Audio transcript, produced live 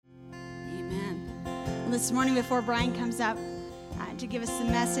This morning before Brian comes up to give us the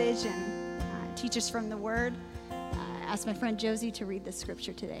message and teach us from the Word, I asked my friend Josie to read the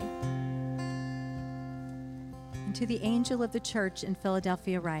scripture today. And to the angel of the church in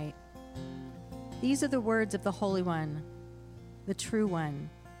Philadelphia write, these are the words of the Holy One, the true One,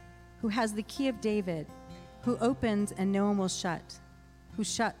 who has the key of David, who opens and no one will shut, who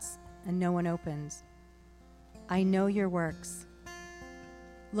shuts and no one opens. I know your works.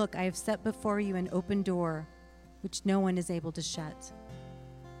 Look, I have set before you an open door, which no one is able to shut.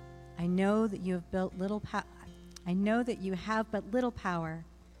 I know that you have but little power,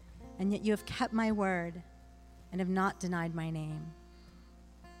 and yet you have kept my word and have not denied my name.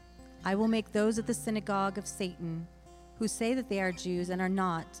 I will make those of the synagogue of Satan, who say that they are Jews and are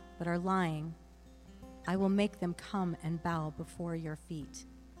not, but are lying. I will make them come and bow before your feet,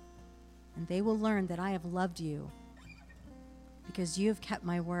 and they will learn that I have loved you, because you have kept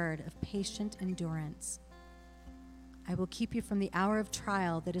my word of patient endurance. I will keep you from the hour of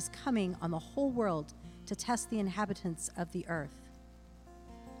trial that is coming on the whole world to test the inhabitants of the earth.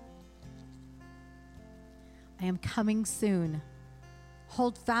 I am coming soon.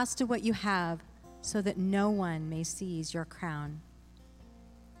 Hold fast to what you have, so that no one may seize your crown.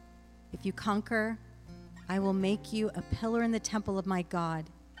 If you conquer, I will make you a pillar in the temple of my God.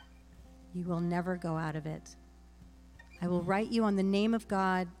 You will never go out of it. I will write you on the name of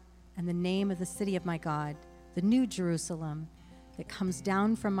God and the name of the city of my God, the new Jerusalem that comes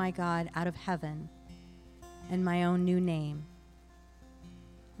down from my God out of heaven, and my own new name.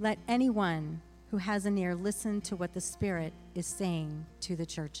 Let anyone who has an ear listen to what the Spirit is saying to the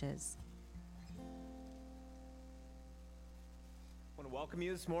churches. I want to welcome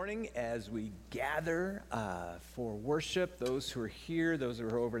you this morning as we gather for worship. Those who are here, those who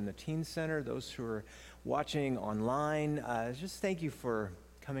are over in the Teen Center, those who are watching online, just thank you for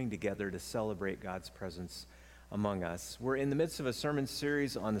coming together to celebrate God's presence among us. We're in the midst of a sermon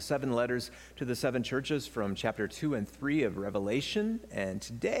series on the 7 letters to the 7 churches from chapter 2 and 3 of Revelation, and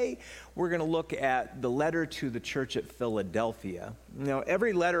today we're going to look at the letter to the church at Philadelphia. Now,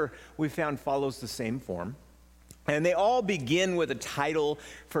 every letter we found follows the same form, and they all begin with a title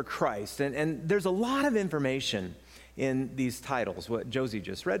for Christ, and there's a lot of information in these titles, what Josie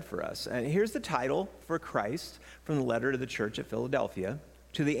just read for us. And here's the title for Christ from the letter to the church at Philadelphia.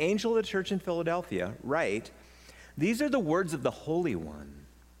 To the angel of the church in Philadelphia, write, these are the words of the Holy One,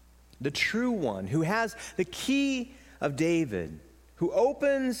 the true One, who has the key of David, who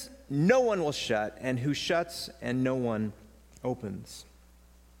opens, no one will shut, and who shuts, and no one opens.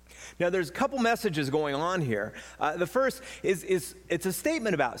 Now, there's a couple messages going on here. The first is it's a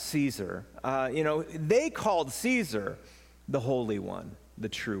statement about Caesar. They called Caesar the Holy One, the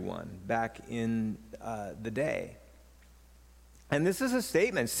true One, back in the day. And this is a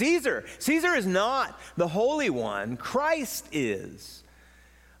statement. Caesar is not the Holy One. Christ is.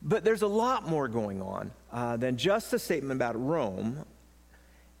 But there's a lot more going on than just a statement about Rome.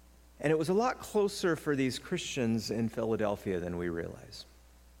 And it was a lot closer for these Christians in Philadelphia than we realize.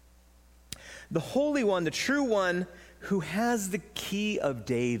 The Holy One, the true One, who has the key of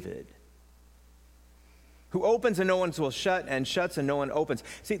David, who opens and no one will shut, and shuts and no one opens.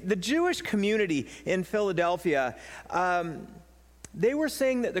 See, the Jewish community in Philadelphia, they were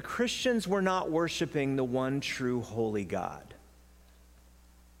saying that the Christians were not worshiping the one true holy God.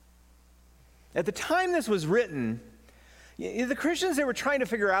 At the time this was written, the Christians, they were trying to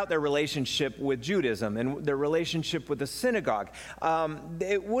figure out their relationship with Judaism and their relationship with the synagogue.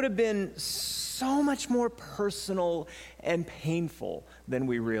 It would have been so much more personal and painful than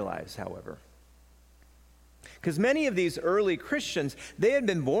we realize, however. Because many of these early Christians, they had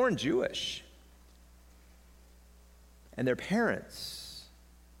been born Jewish. And their parents,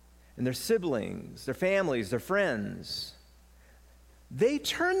 and their siblings, their families, their friends, they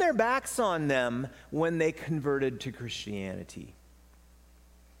turned their backs on them when they converted to Christianity.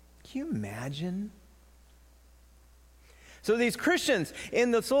 Can you imagine? So these Christians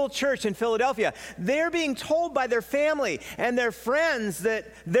in this little church in Philadelphia, they're being told by their family and their friends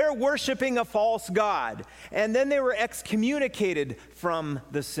that they're worshiping a false god. And then they were excommunicated from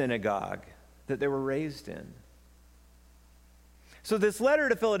the synagogue that they were raised in. So this letter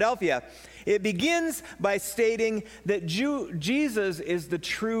to Philadelphia, it begins by stating that Jesus is the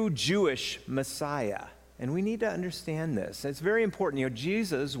true Jewish Messiah. And we need to understand this. It's very important.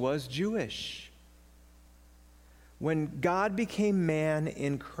 Jesus was Jewish. When God became man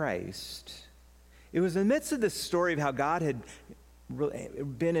in Christ, it was in the midst of this story of how God had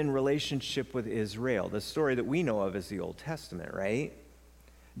been in relationship with Israel, the story that we know of as the Old Testament, right?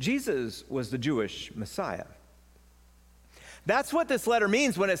 Jesus was the Jewish Messiah. That's what this letter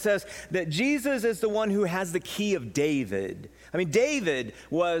means when it says that Jesus is the one who has the key of David. I mean, David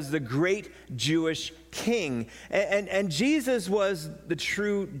was the great Jewish king, and Jesus was the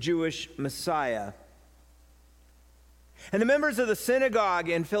true Jewish Messiah. And the members of the synagogue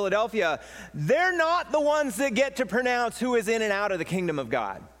in Philadelphia, they're not the ones that get to pronounce who is in and out of the kingdom of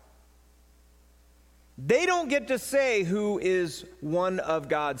God. They don't get to say who is one of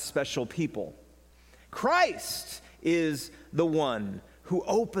God's special people. Christ is the one who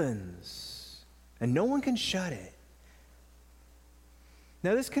opens, and no one can shut it.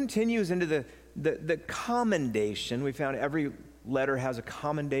 Now, this continues into the commendation. We found every letter has a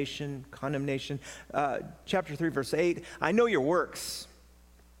commendation, condemnation. Chapter 3, verse 8, I know your works.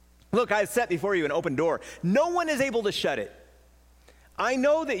 Look, I have set before you an open door. No one is able to shut it. I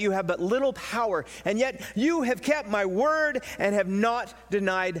know that you have but little power, and yet you have kept my word and have not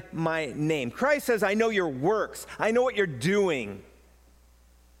denied my name. Christ says, I know your works. I know what you're doing.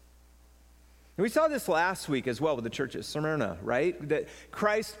 And we saw this last week as well with the church at Smyrna, right? That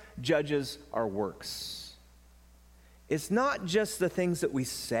Christ judges our works. It's not just the things that we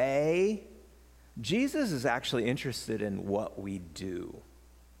say. Jesus is actually interested in what we do.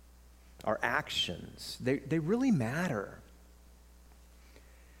 Our actions, they really matter.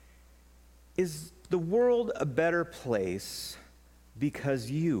 Is the world a better place because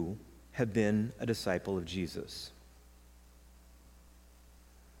you have been a disciple of Jesus?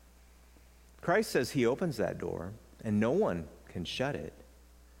 Christ says he opens that door and no one can shut it.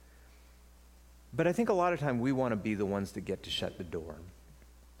 But I think a lot of time we want to be the ones that get to shut the door.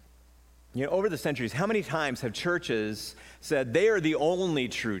 You know, over the centuries, how many times have churches said they are the only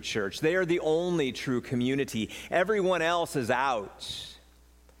true church? They are the only true community. Everyone else is out.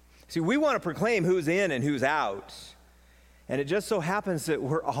 See, we want to proclaim who's in and who's out. And it just so happens that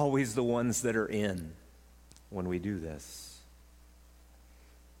we're always the ones that are in when we do this.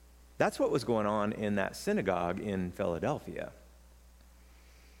 That's what was going on in that synagogue in Philadelphia.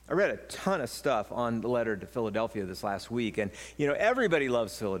 I read a ton of stuff on the letter to Philadelphia this last week, and you know, everybody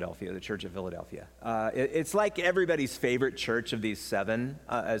loves Philadelphia, the church of Philadelphia. It's like everybody's favorite church of these seven,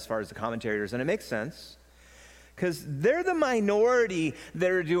 as far as the commentators, and it makes sense, because they're the minority that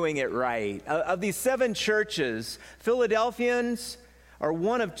are doing it right. Of these seven churches, Philadelphians are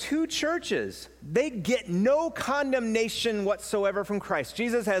one of two churches. They get no condemnation whatsoever from Christ.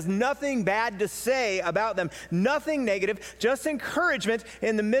 Jesus has nothing bad to say about them, nothing negative, just encouragement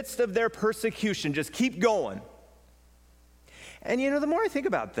in the midst of their persecution. Just keep going. And you know, the more I think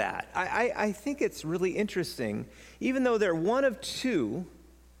about that, I think it's really interesting. Even though they're one of two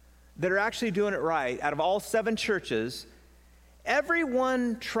that are actually doing it right, out of all seven churches,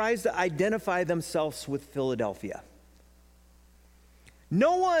 everyone tries to identify themselves with Philadelphia.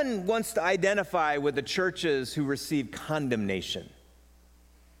 No one wants to identify with the churches who receive condemnation.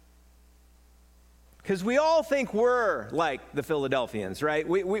 Because we all think we're like the Philadelphians, right?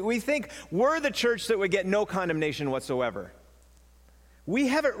 We think we're the church that would get no condemnation whatsoever. We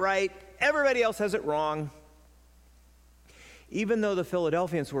have it right, everybody else has it wrong. Even though the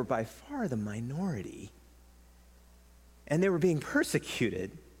Philadelphians were by far the minority, and they were being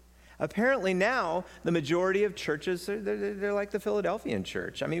persecuted, apparently now the majority of churches, they're like the Philadelphian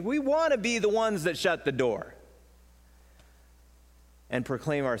church. I mean, we want to be the ones that shut the door and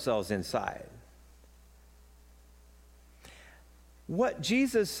proclaim ourselves inside. What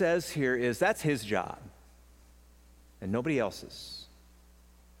Jesus says here is that's his job and nobody else's.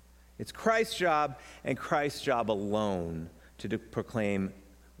 It's Christ's job and Christ's job alone to proclaim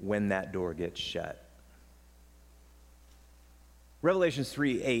when that door gets shut. Revelations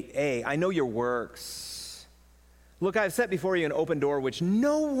 3:8a, I know your works. Look, I have set before you an open door which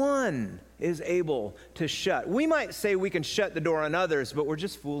no one is able to shut. We might say we can shut the door on others, but we're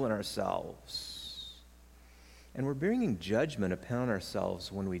just fooling ourselves. And we're bringing judgment upon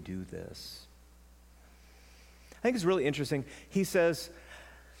ourselves when we do this. I think it's really interesting. He says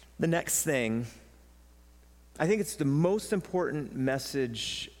the next thing, I think it's the most important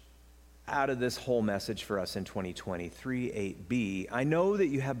message out of this whole message for us in 2020, 3:8b. I know that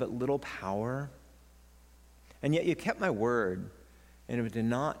you have but little power, and yet you kept my word and have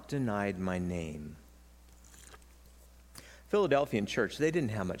not denied my name. Philadelphian church, they didn't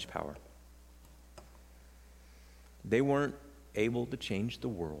have much power. They weren't able to change the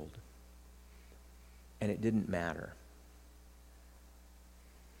world, and it didn't matter.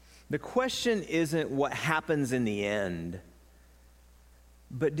 The question isn't what happens in the end,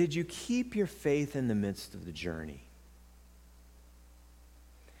 but did you keep your faith in the midst of the journey?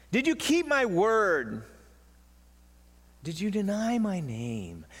 Did you keep my word? Did you deny my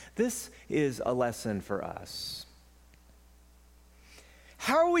name? This is a lesson for us.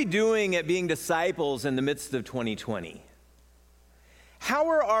 How are we doing at being disciples in the midst of 2020? How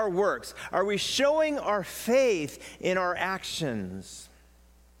are our works? Are we showing our faith in our actions?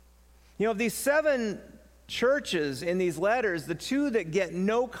 You know, of these 7 churches in these letters, the 2 that get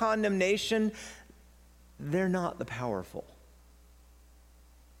no condemnation, they're not the powerful.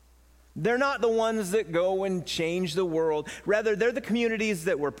 They're not the ones that go and change the world. Rather, they're the communities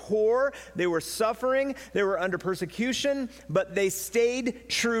that were poor, they were suffering, they were under persecution, but they stayed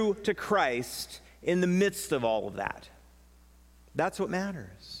true to Christ in the midst of all of that. That's what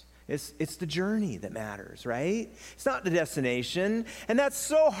matters. It's the journey that matters, right? It's not the destination. And that's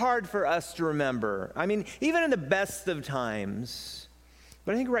so hard for us to remember. I mean, even in the best of times.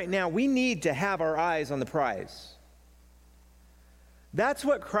 But I think right now we need to have our eyes on the prize. That's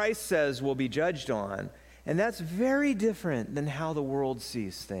what Christ says we'll be judged on. And that's very different than how the world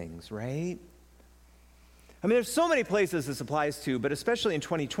sees things, right? I mean, there's so many places this applies to, but especially in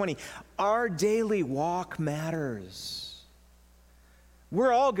 2020, our daily walk matters.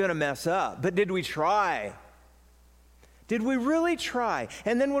 We're all going to mess up, but did we try? Did we really try?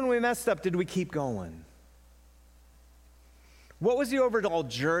 And then when we messed up, did we keep going? What was the overall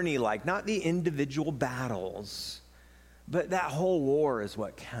journey like? Not the individual battles, but that whole war is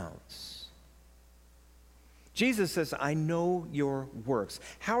what counts. Jesus says, I know your works.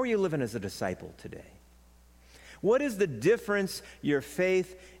 How are you living as a disciple today? What is the difference your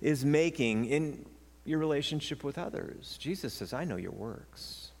faith is making in your relationship with others? Jesus says, I know your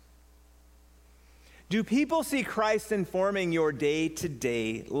works. Do people see Christ informing your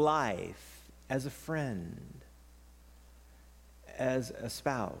day-to-day life as a friend, as a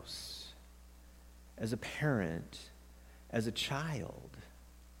spouse, as a parent, as a child?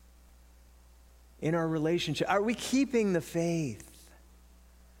 In our relationship, are we keeping the faith?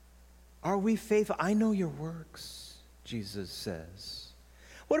 Are we faithful? I know your works, Jesus says.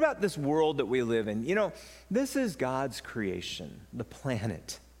 What about this world that we live in? You know, this is God's creation, the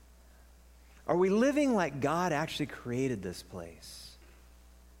planet. Are we living like God actually created this place?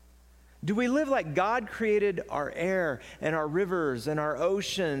 Do we live like God created our air and our rivers and our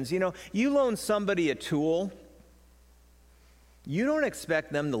oceans? You know, you loan somebody a tool, you don't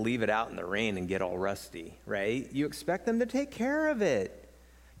expect them to leave it out in the rain and get all rusty, right? You expect them to take care of it.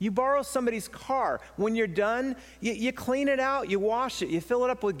 You borrow somebody's car. When you're done, you clean it out, you wash it, you fill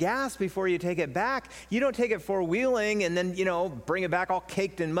it up with gas before you take it back. You don't take it four-wheeling and then, bring it back all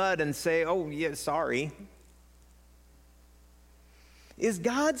caked in mud and say, oh, yeah, sorry. Is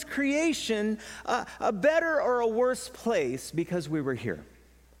God's creation a better or a worse place because we were here?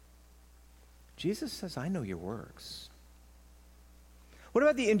 Jesus says, I know your works. What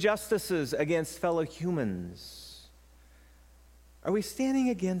about the injustices against fellow humans? Are we standing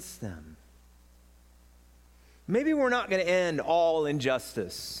against them? Maybe we're not going to end all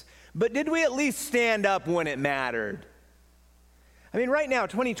injustice, but did we at least stand up when it mattered? I mean, right now,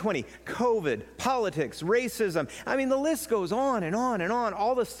 2020, COVID, politics, racism, I mean, the list goes on and on and on.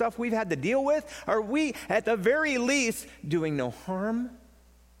 All the stuff we've had to deal with, are we, at the very least, doing no harm?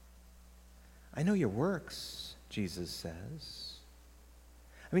 I know your works, Jesus says.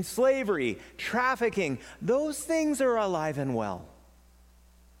 I mean, slavery, trafficking, those things are alive and well.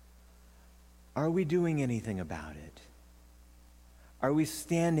 Are we doing anything about it? Are we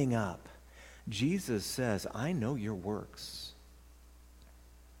standing up? Jesus says, I know your works.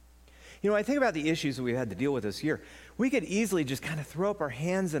 I think about the issues that we've had to deal with this year. We could easily just kind of throw up our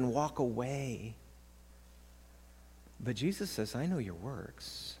hands and walk away. But Jesus says, I know your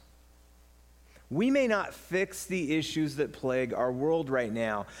works. We may not fix the issues that plague our world right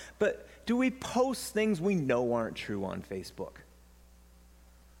now, but do we post things we know aren't true on Facebook?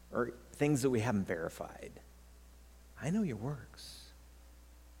 Or things that we haven't verified? I know your works.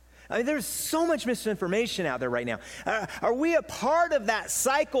 I mean, there's so much misinformation out there right now. Are we a part of that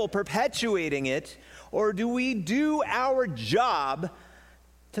cycle perpetuating it, or do we do our job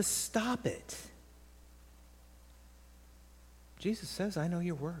to stop it? Jesus says, I know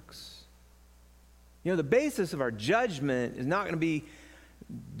your works. The basis of our judgment is not going to be,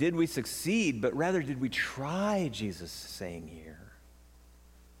 did we succeed, but rather, did we try, Jesus is saying here.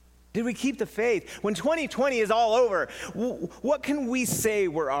 Did we keep the faith? When 2020 is all over, what can we say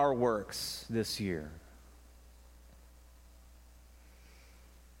were our works this year?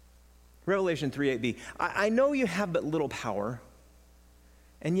 Revelation 3:8b, I know you have but little power,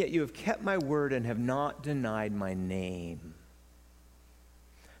 and yet you have kept my word and have not denied my name.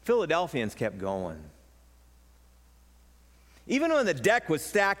 Philadelphians kept going. Even when the deck was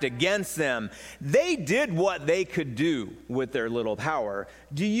stacked against them, they did what they could do with their little power.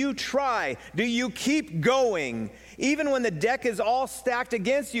 Do you try? Do you keep going? Even when the deck is all stacked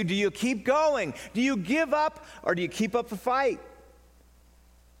against you, do you keep going? Do you give up or do you keep up the fight?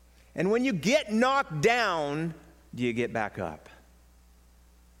 And when you get knocked down, do you get back up?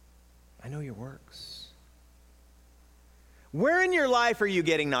 I know your works. Where in your life are you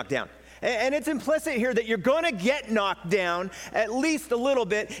getting knocked down? And it's implicit here that you're going to get knocked down at least a little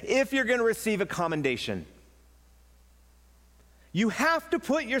bit if you're going to receive a commendation. You have to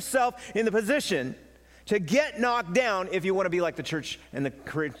put yourself in the position to get knocked down if you want to be like the church and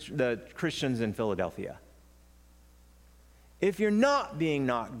the Christians in Philadelphia. If you're not being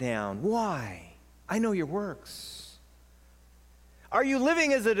knocked down, why? I know your works. Are you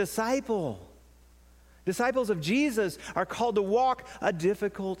living as a disciple? Disciples of Jesus are called to walk a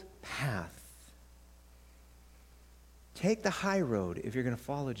difficult path. Take the high road if you're going to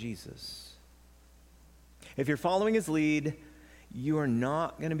follow Jesus. If you're following his lead, you are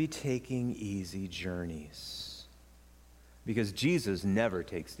not going to be taking easy journeys, because Jesus never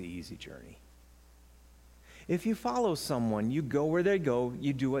takes the easy journey. If you follow someone, you go where they go,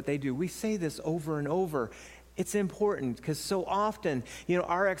 you do what they do. We say this over and over. It's important because so often,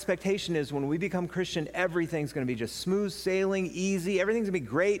 our expectation is when we become Christian, everything's going to be just smooth sailing, easy. Everything's going to be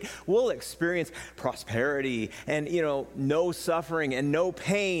great. We'll experience prosperity and, no suffering and no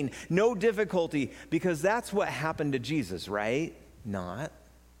pain, no difficulty, because that's what happened to Jesus, right? Not.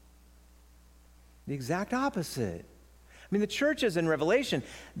 The exact opposite. I mean, the churches in Revelation,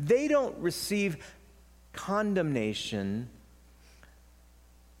 they don't receive condemnation.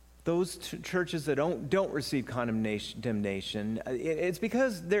 Those churches that don't receive condemnation, it's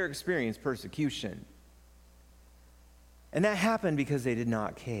because they're experiencing persecution. And that happened because they did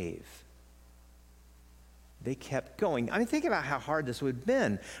not cave. They kept going. I mean, think about how hard this would have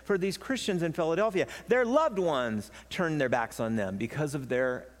been for these Christians in Philadelphia. Their loved ones turned their backs on them because of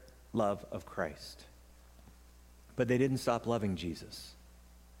their love of Christ. But they didn't stop loving Jesus.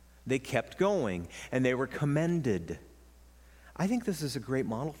 They kept going, and they were commended. I think this is a great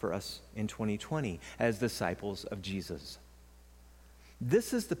model for us in 2020 as disciples of Jesus.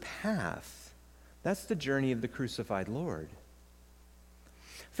 This is the path. That's the journey of the crucified Lord.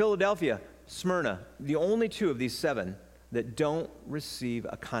 Philadelphia, Smyrna, the only two of these 7 that don't receive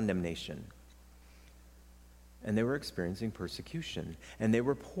a condemnation. And they were experiencing persecution, and they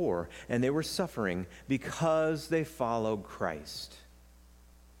were poor, and they were suffering because they followed Christ.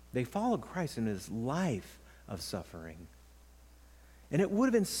 They followed Christ in his life of suffering. And it would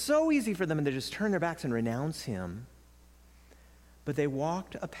have been so easy for them to just turn their backs and renounce him. But they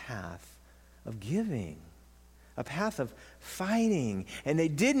walked a path of giving, a path of fighting, and they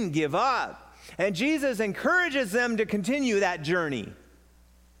didn't give up. And Jesus encourages them to continue that journey.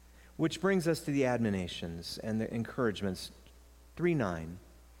 Which brings us to the admonitions and the encouragements. 3:9.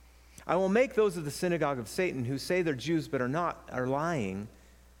 I will make those of the synagogue of Satan who say they're Jews but are lying.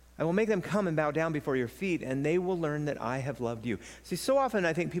 I will make them come and bow down before your feet, and they will learn that I have loved you. See, so often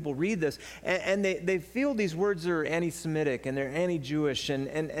I think people read this, and they feel these words are anti-Semitic, and they're anti-Jewish, and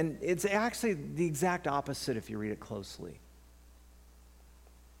it's actually the exact opposite if you read it closely.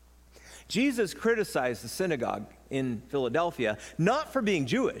 Jesus criticized the synagogue in Philadelphia, not for being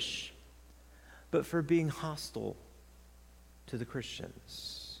Jewish, but for being hostile to the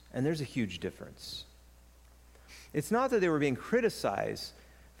Christians. And there's a huge difference. It's not that they were being criticized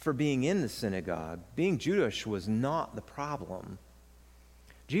for being in the synagogue. Being Jewish was not the problem.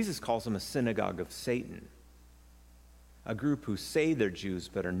 Jesus calls them a synagogue of Satan, a group who say they're Jews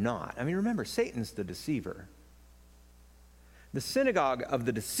but are not. I mean, remember, Satan's the deceiver. The synagogue of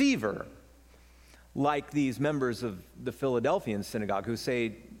the deceiver, like these members of the Philadelphian synagogue who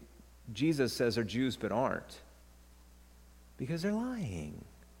say Jesus says they're Jews but aren't, because they're lying.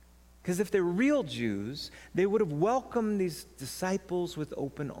 Because if they were real Jews, they would have welcomed these disciples with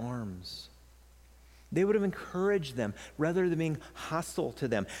open arms. They would have encouraged them rather than being hostile to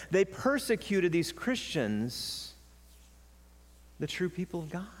them. They persecuted these Christians, the true people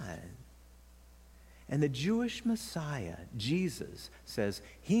of God. And the Jewish Messiah, Jesus, says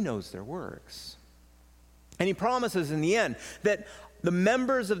he knows their works. And he promises in the end that the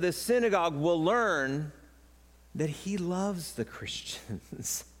members of this synagogue will learn that he loves the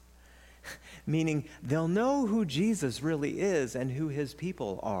Christians. Meaning they'll know who Jesus really is and who his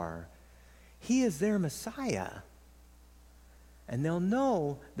people are. He is their Messiah. And they'll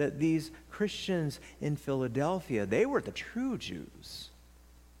know that these Christians in Philadelphia, they were the true Jews.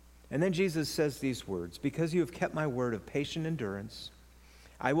 And then Jesus says these words, because you have kept my word of patient endurance,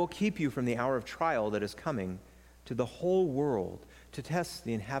 I will keep you from the hour of trial that is coming to to the whole world to test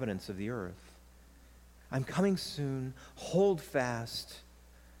the inhabitants of the earth. I'm coming soon. Hold fast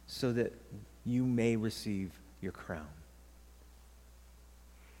so that you may receive your crown.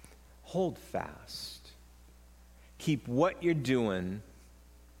 Hold fast. Keep what you're doing.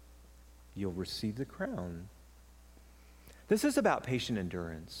 You'll receive the crown. This is about patient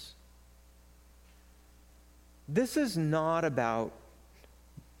endurance. This is not about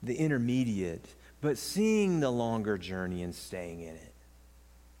the intermediate, but seeing the longer journey and staying in it.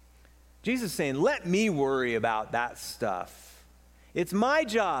 Jesus is saying, let me worry about that stuff. It's my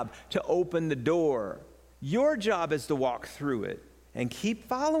job to open the door. Your job is to walk through it and keep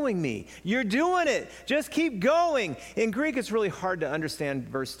following me. You're doing it. Just keep going. In Greek, it's really hard to understand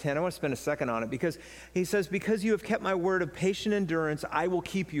verse 10. I want to spend a second on it because he says, because you have kept my word of patient endurance, I will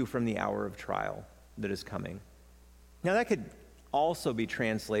keep you from the hour of trial that is coming. Now, that could also be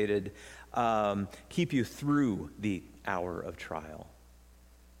translated, keep you through the hour of trial.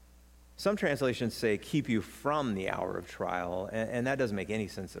 Some translations say keep you from the hour of trial, and that doesn't make any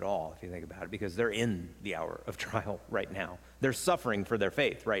sense at all if you think about it, because they're in the hour of trial right now. They're suffering for their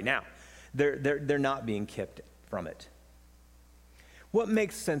faith right now. They're not being kept from it. What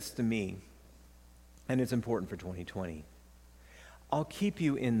makes sense to me, and it's important for 2020, I'll keep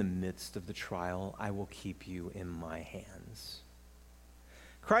you in the midst of the trial. I will keep you in my hands.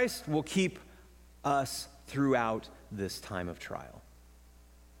 Christ will keep us throughout this time of trial.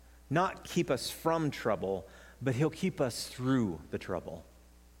 Not keep us from trouble, but he'll keep us through the trouble.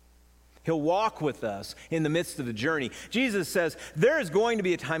 He'll walk with us in the midst of the journey. Jesus says there is going to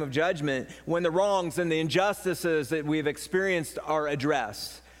be a time of judgment when the wrongs and the injustices that we've experienced are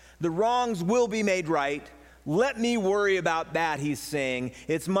addressed. The wrongs will be made right. Let me worry about that, he's saying.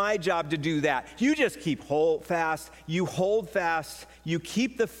 It's my job to do that. You just hold fast. You hold fast. You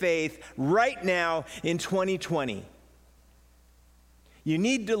keep the faith right now in 2020. You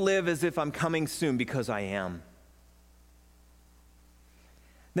need to live as if I'm coming soon, because I am.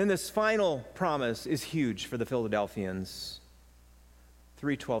 Then this final promise is huge for the Philadelphians.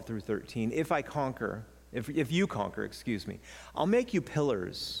 3:12 through 13. If you conquer, I'll make you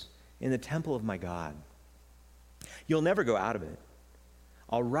pillars in the temple of my God. You'll never go out of it.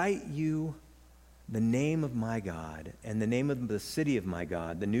 I'll write you the name of my God and the name of the city of my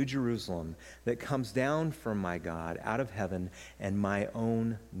God, the New Jerusalem, that comes down from my God out of heaven, and my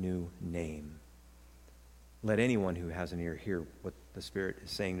own new name. Let anyone who has an ear hear what the Spirit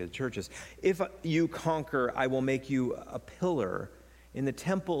is saying to the churches. If you conquer, I will make you a pillar in the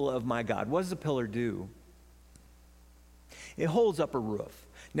temple of my God. What does a pillar do? It holds up a roof.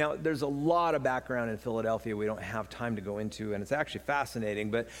 Now, there's a lot of background in Philadelphia we don't have time to go into, and it's actually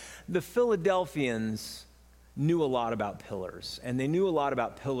fascinating, but the Philadelphians knew a lot about pillars, and they knew a lot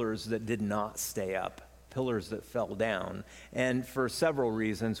about pillars that did not stay up, pillars that fell down, and for several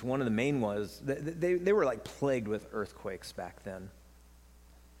reasons. One of the main was they were like plagued with earthquakes back then.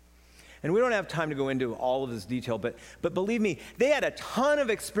 And we don't have time to go into all of this detail, but believe me, they had a ton of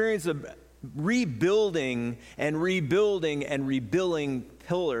experience of rebuilding and rebuilding and rebuilding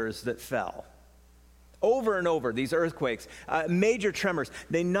pillars that fell. Over and over, these earthquakes, major tremors.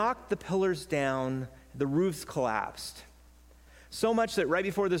 They knocked the pillars down, the roofs collapsed. So much that right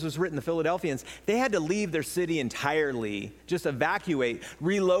before this was written, the Philadelphians, they had to leave their city entirely, just evacuate,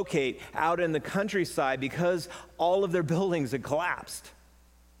 relocate out in the countryside because all of their buildings had collapsed.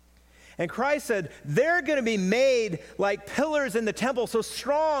 And Christ said, they're going to be made like pillars in the temple, so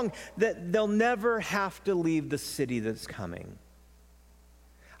strong that they'll never have to leave the city that's coming.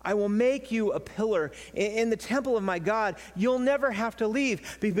 I will make you a pillar in the temple of my God. You'll never have to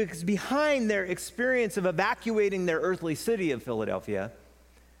leave, because behind their experience of evacuating their earthly city of Philadelphia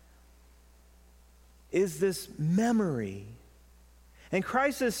is this memory. And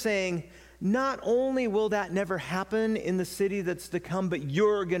Christ is saying, not only will that never happen in the city that's to come, but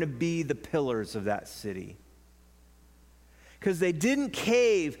you're going to be the pillars of that city. Because they didn't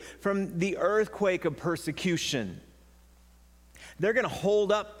cave from the earthquake of persecution. They're going to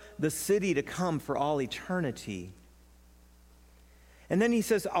hold up the city to come for all eternity. And then he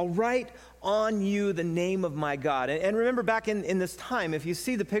says, I'll write on you the name of my God. And remember, back in this time, if you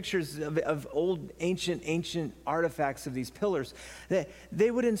see the pictures of old ancient artifacts of these pillars,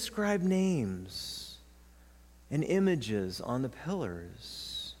 they would inscribe names and images on the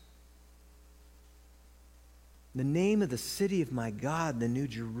pillars. The name of the city of my God, the New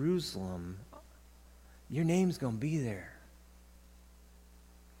Jerusalem, your name's going to be there.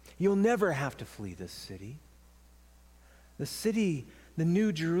 You'll never have to flee this city. The city, the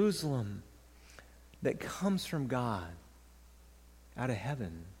New Jerusalem, that comes from God out of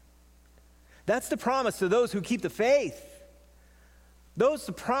heaven. That's the promise to those who keep the faith. Those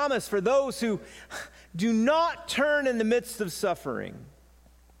the promise for those who do not turn in the midst of suffering.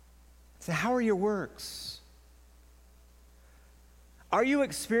 So how are your works? Are you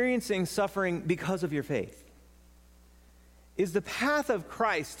experiencing suffering because of your faith? Is the path of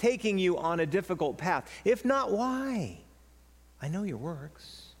Christ taking you on a difficult path? If not, why? I know your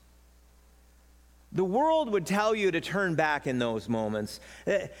works. The world would tell you to turn back in those moments.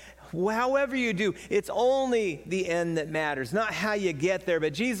 However you do, it's only the end that matters, not how you get there.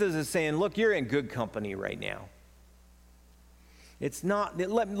 But Jesus is saying, look, you're in good company right now. It's not,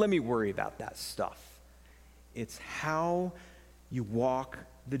 let me worry about that stuff. It's how you walk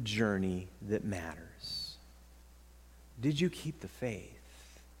the journey that matters. Did you keep the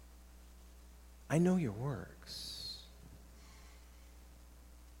faith? I know your works.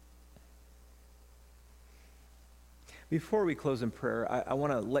 Before we close in prayer, I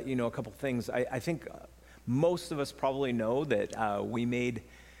want to let you know a couple things. I think most of us probably know that we made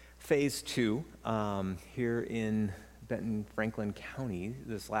phase 2 here in Benton Franklin County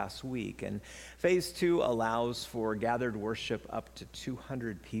this last week. And phase 2 allows for gathered worship up to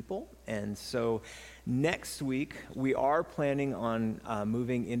 200 people. And so next week, we are planning on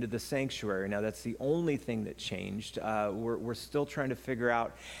moving into the sanctuary. Now, that's the only thing that changed. We're still trying to figure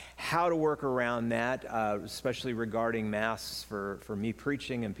out how to work around that, especially regarding masks for me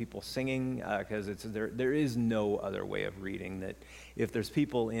preaching and people singing, because there is no other way of reading that if there's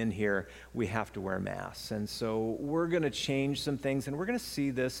people in here, we have to wear masks. And so we're going to change some things, and we're going to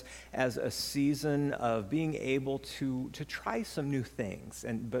see this as a season of being able to try some new things.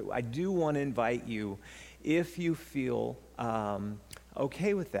 But I do want to invite you, if you feel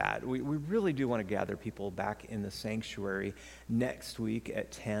okay with that, we really do want to gather people back in the sanctuary next week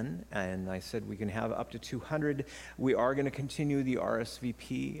at 10. And I said we can have up to 200. We are going to continue the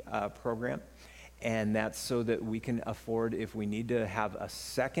RSVP program. And that's so that we can afford, if we need to have a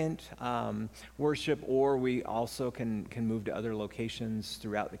second worship, or we also can move to other locations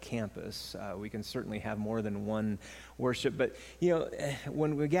throughout the campus. We can certainly have more than one worship. But,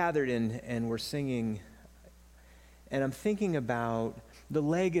 when we gathered and we're singing, and I'm thinking about the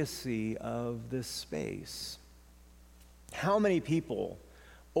legacy of this space. How many people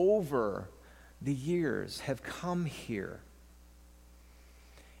over the years have come here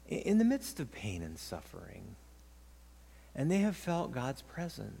in the midst of pain and suffering, and they have felt God's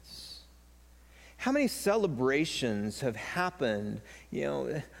presence? How many celebrations have happened,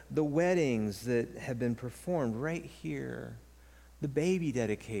 the weddings that have been performed right here, the baby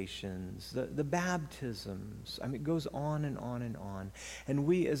dedications, the baptisms. I mean, it goes on and on and on. And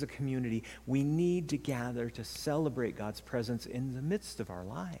we as a community, we need to gather to celebrate God's presence in the midst of our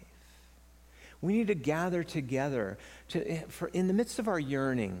life. We need to gather together in the midst of our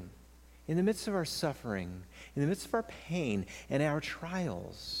yearning, in the midst of our suffering, in the midst of our pain and our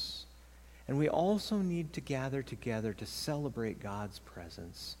trials. And we also need to gather together to celebrate God's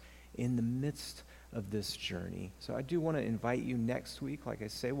presence in the midst of this journey. So I do want to invite you next week. Like I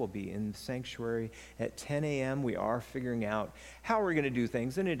say, we'll be in the sanctuary at 10 a.m. We are figuring out how we're going to do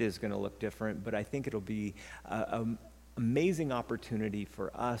things, and it is going to look different, but I think it'll be an amazing opportunity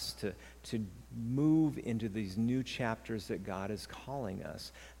for us to move into these new chapters that God is calling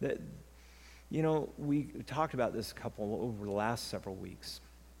us. That, we talked about this over the last several weeks.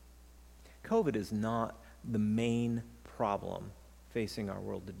 COVID is not the main problem facing our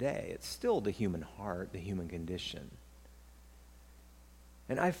world today. It's still the human heart, the human condition.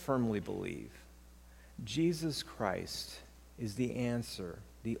 And I firmly believe Jesus Christ is the answer,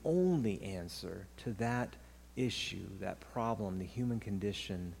 the only answer to that issue, that problem, the human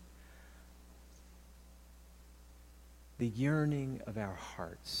condition, the yearning of our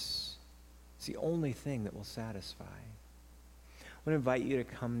hearts. It's the only thing that will satisfy. I want to invite you to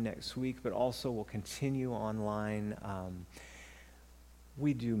come next week, but also we'll continue online.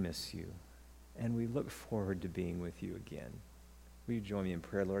 We do miss you, and we look forward to being with you again. Will you join me in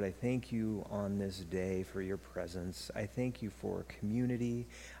prayer? Lord, I thank you on this day for your presence. I thank you for community.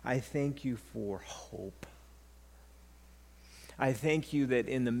 I thank you for hope. I thank you that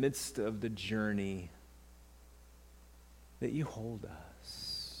in the midst of the journey, that you hold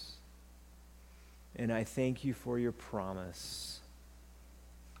us. And I thank you for your promise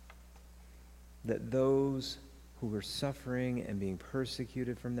that those who are suffering and being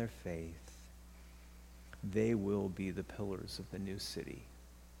persecuted from their faith, they will be the pillars of the new city.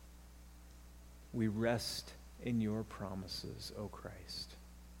 We rest in your promises, O Christ,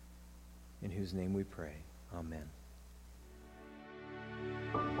 in whose name we pray. Amen.